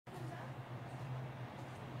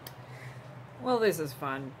Well, this is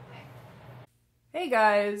fun. Hey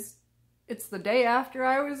guys! It's the day after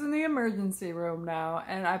I was in the emergency room now,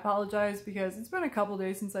 and I apologize because it's been a couple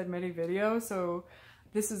days since I've made a video, so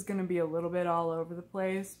this is gonna be a little bit all over the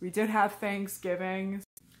place. We did have Thanksgiving.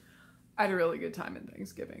 I had a really good time in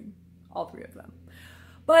Thanksgiving. All three of them.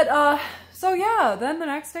 But, so yeah, then the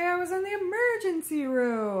next day I was in the emergency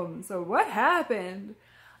room. So what happened?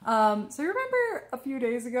 So you remember a few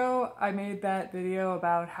days ago, I made that video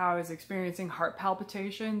about how I was experiencing heart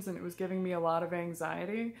palpitations and it was giving me a lot of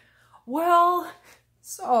anxiety? Well,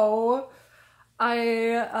 so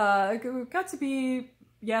I got to be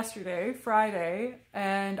yesterday, Friday,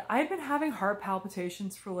 and I'd been having heart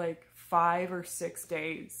palpitations for like 5 or 6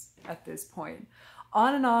 days at this point.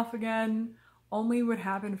 On and off again. Only would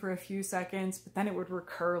happen for a few seconds, but then it would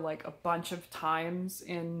recur like a bunch of times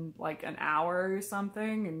in like an hour or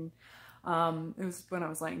something. And it was when I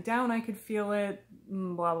was laying down, I could feel it,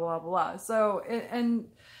 blah, blah, blah. So, and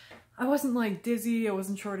I wasn't like dizzy, I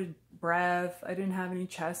wasn't short of breath, I didn't have any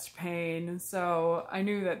chest pain. So I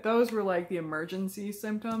knew that those were like the emergency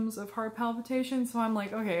symptoms of heart palpitations. So I'm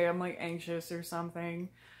like, okay, I'm like anxious or something.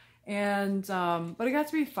 And, but it got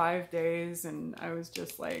to be 5 days and I was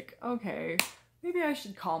just like, okay, maybe I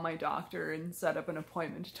should call my doctor and set up an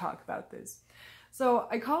appointment to talk about this. So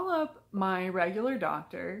I call up my regular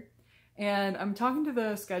doctor and I'm talking to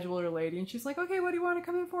the scheduler lady and she's like, okay, what do you want to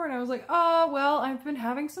come in for? And I was like, oh, well, I've been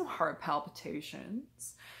having some heart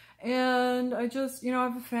palpitations and I just, I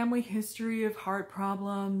have a family history of heart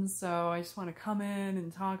problems. So I just want to come in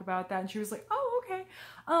and talk about that. And she was like, oh, okay.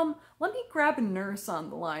 Let me grab a nurse on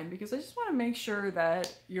the line because I just want to make sure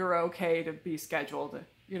that you're okay to be scheduled.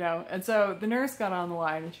 And so the nurse got on the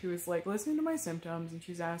line and she was like listening to my symptoms and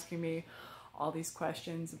she's asking me all these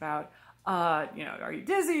questions about, are you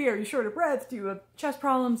dizzy? Are you short of breath? Do you have chest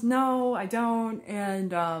problems? No, I don't.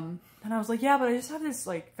 And I was like, yeah, but I just have this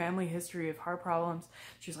like family history of heart problems.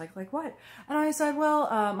 She's like what? And I said,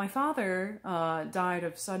 well, my father died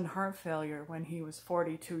of sudden heart failure when he was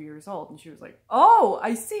 42 years old. And she was like, oh,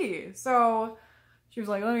 I see. So she was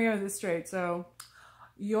like, let me get this straight. So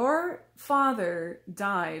your father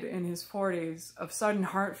died in his 40s of sudden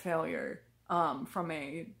heart failure from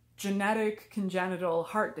a genetic congenital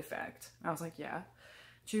heart defect. And I was like, yeah.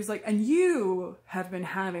 She was like, and you have been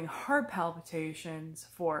having heart palpitations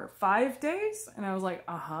for 5 days? And I was like,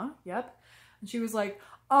 yep. And she was like,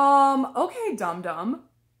 okay, dum-dum,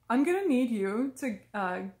 I'm gonna need you to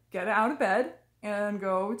get out of bed and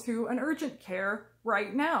go to an urgent care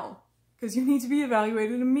right now because you need to be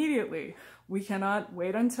evaluated immediately. We cannot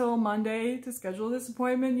wait until Monday to schedule this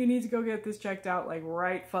appointment. You need to go get this checked out like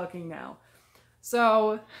right fucking now.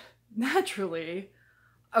 So naturally,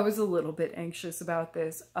 I was a little bit anxious about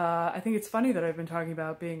this. I think it's funny that I've been talking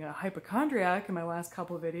about being a hypochondriac in my last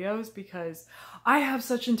couple of videos because I have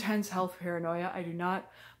such intense health paranoia. I do not,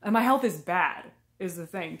 and my health is bad is the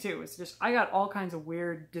thing too. It's just, I got all kinds of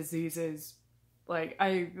weird diseases. Like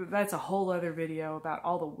that's a whole other video about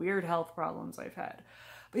all the weird health problems I've had.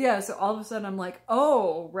 But yeah, so all of a sudden I'm like,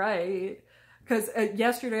 oh, right. Because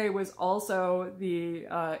yesterday was also the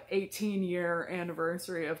 18-year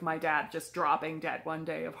anniversary of my dad just dropping dead one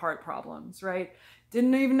day of heart problems, right?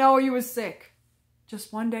 Didn't even know he was sick.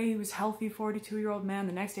 Just one day he was healthy 42-year-old man.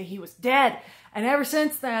 The next day he was dead. And ever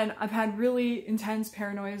since then, I've had really intense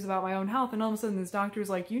paranoias about my own health. And all of a sudden this doctor's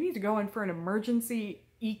like, you need to go in for an emergency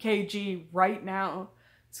EKG right now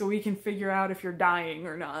so we can figure out if you're dying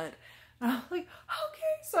or not. And I'm like, okay.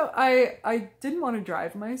 So I didn't want to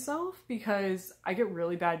drive myself because I get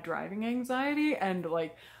really bad driving anxiety and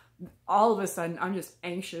like all of a sudden I'm just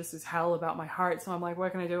anxious as hell about my heart. So I'm like,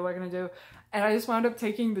 what can I do? What can I do? And I just wound up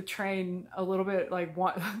taking the train a little bit like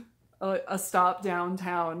a stop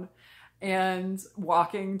downtown and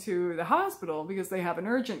walking to the hospital because they have an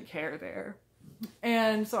urgent care there.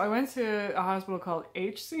 And so I went to a hospital called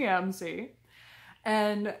HCMC.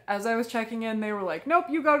 And as I was checking in, they were like, nope,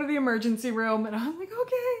 you go to the emergency room. And I'm like,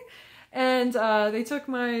 okay. And they took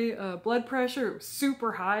my blood pressure. It was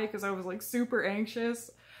super high because I was like super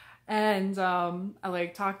anxious. And I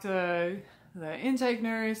like talked to the intake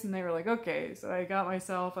nurse and they were like, okay. So I got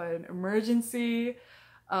myself an emergency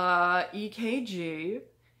EKG.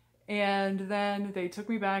 And then they took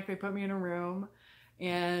me back. They put me in a room.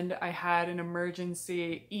 And I had an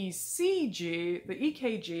emergency ECG. The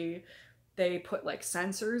EKG, they put like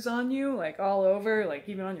sensors on you, like all over, like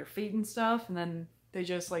even on your feet and stuff. And then they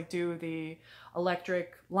just like do the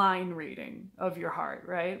electric line reading of your heart,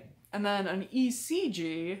 right? And then an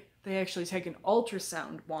ECG, they actually take an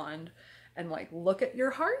ultrasound wand and like look at your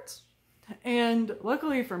heart. And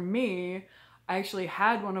luckily for me, I actually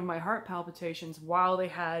had one of my heart palpitations while they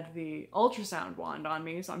had the ultrasound wand on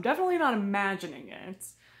me, so I'm definitely not imagining it.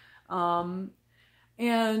 And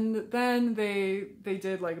then they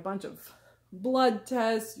did like a bunch of blood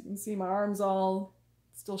tests. You can see my arm's all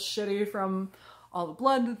still shitty from all the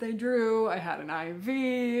blood that they drew. I had an IV.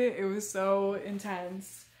 It was so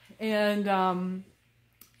intense. And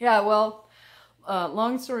yeah, well,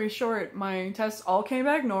 long story short, my tests all came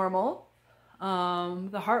back normal.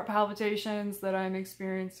 The heart palpitations that I'm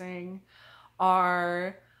experiencing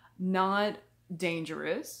are not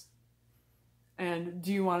dangerous. And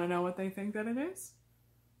do you want to know what they think that it is?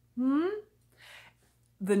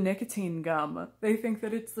 The nicotine gum. They think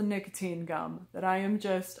that it's the nicotine gum, that I am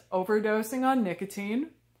just overdosing on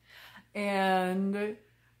nicotine and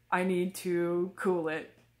I need to cool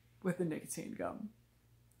it with the nicotine gum.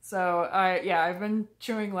 So I've been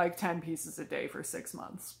chewing like 10 pieces a day for 6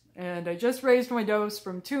 months. And I just raised my dose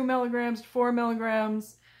from 2 milligrams to 4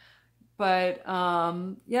 milligrams. But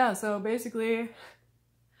yeah, so basically,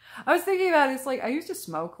 I was thinking about it, it's like I used to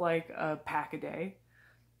smoke like a pack a day.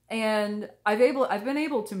 And I've been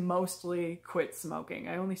able to mostly quit smoking.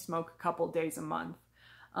 I only smoke a couple days a month.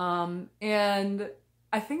 And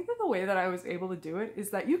I think that the way that I was able to do it is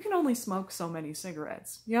that you can only smoke so many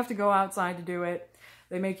cigarettes. You have to go outside to do it.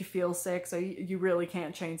 They make you feel sick, so you really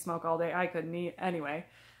can't chain smoke all day. I couldn't eat anyway.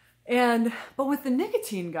 But with the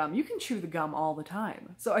nicotine gum, you can chew the gum all the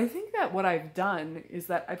time. So I think that what I've done is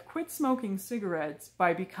that I've quit smoking cigarettes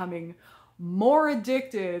by becoming more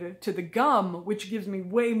addicted to the gum, which gives me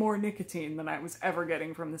way more nicotine than I was ever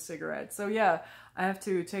getting from the cigarette. So yeah, I have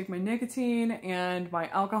to take my nicotine and my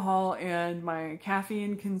alcohol and my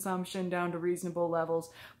caffeine consumption down to reasonable levels,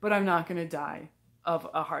 but I'm not gonna die of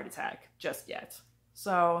a heart attack just yet.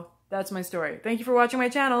 So that's my story. Thank you for watching my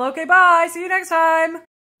channel. Okay, bye! See you next time!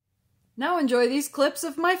 Now enjoy these clips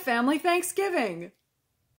of my family Thanksgiving.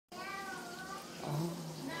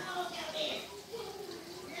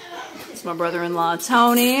 It's my brother-in-law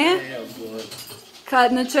Tony,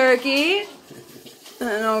 cutting the turkey.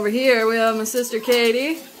 And over here we have my sister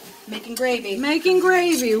Katie. Making gravy. Making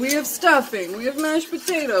gravy. We have stuffing. We have mashed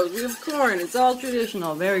potatoes. We have corn. It's all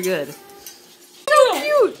traditional. Very good. So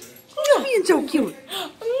cute! You're being so cute.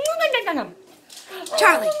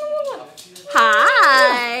 Charlie.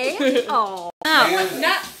 Hi. Oh.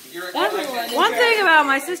 One thing about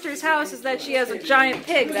my sister's house is that she has a giant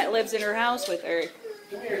pig that lives in her house with her.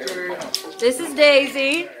 This is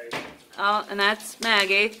Daisy. Oh, and that's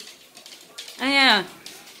Maggie. And yeah.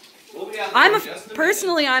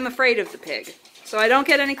 Personally, I'm afraid of the pig. So I don't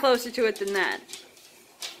get any closer to it than that.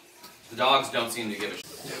 The dogs don't seem to give a shit.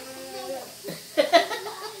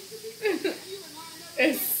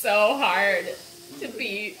 It's so hard to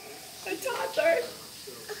be a toddler.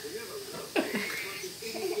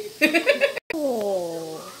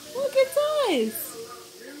 Oh, look, it's eyes.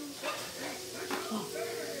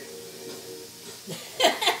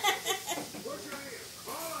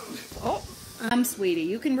 Oh, sweetie,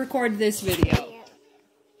 you can record this video.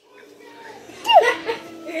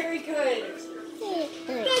 Very good.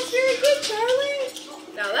 That's very good,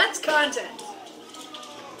 Charlie. Now that's content.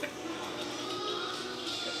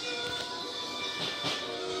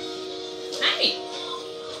 Hey.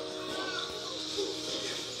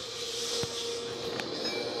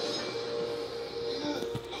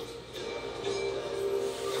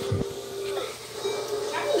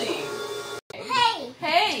 Charlie. Hey.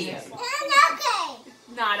 Hey.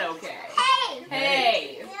 Not okay. Hey.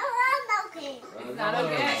 Hey. It's not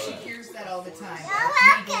okay. She hears that all the time.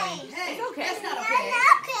 Hey. It's okay. That's not okay.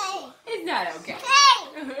 It's not okay.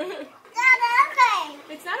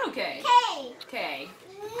 It's not okay. Okay.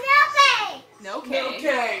 No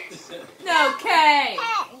K. No K.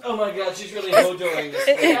 Oh my god, she's really hodoing this.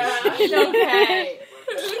 No K.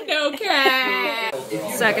 No K.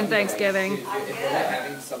 Second Thanksgiving. If we're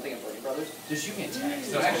having something at Brady Brothers, just shoot me a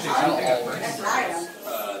text. So actually, something at Brady Brothers.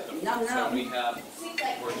 So we have,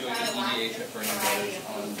 we're doing an EDH at Brady Brothers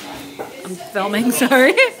on the... I'm filming,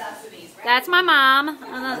 sorry. That's my mom.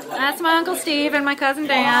 That's my Uncle Steve and my cousin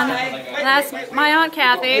Dan. That's my Aunt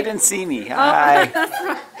Kathy. You didn't see me. Hi.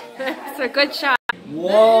 That's a good shot.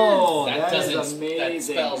 Whoa, That is doesn't-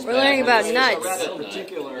 amazing. that spells We're learning about nuts.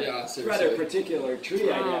 Rather particular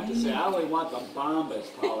tree, I have to say. I only want the bombas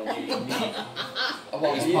pollinating me. I've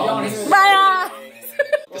always You don't hear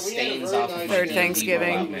the stains off of Third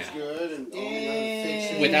Thanksgiving.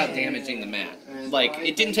 without damaging the mat. Like,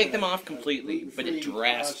 it didn't take them off completely, but it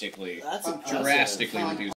drastically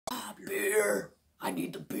reduced. Beer. I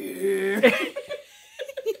need the beer.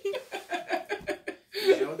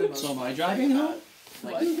 So am I driving home?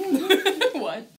 What? What?